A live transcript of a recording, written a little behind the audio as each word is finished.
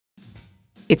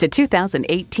It's a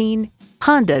 2018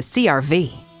 Honda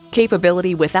CR-V.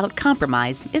 Capability without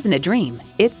compromise isn't a dream,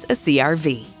 it's a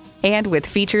CR-V. And with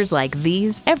features like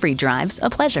these, every drive's a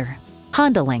pleasure.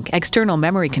 Honda Link external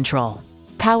memory control,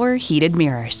 power heated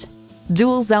mirrors,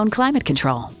 dual zone climate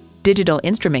control, digital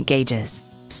instrument gauges,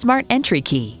 smart entry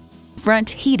key, front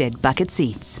heated bucket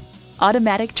seats,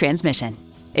 automatic transmission,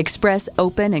 express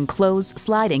open and close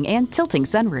sliding and tilting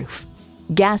sunroof,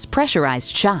 gas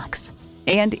pressurized shocks,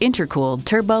 and intercooled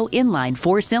turbo inline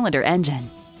 4-cylinder engine.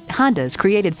 Honda's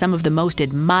created some of the most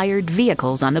admired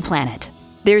vehicles on the planet.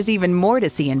 There's even more to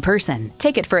see in person.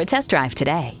 Take it for a test drive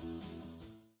today.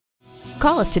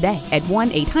 Call us today at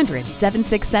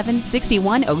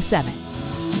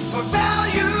 1-800-767-6107.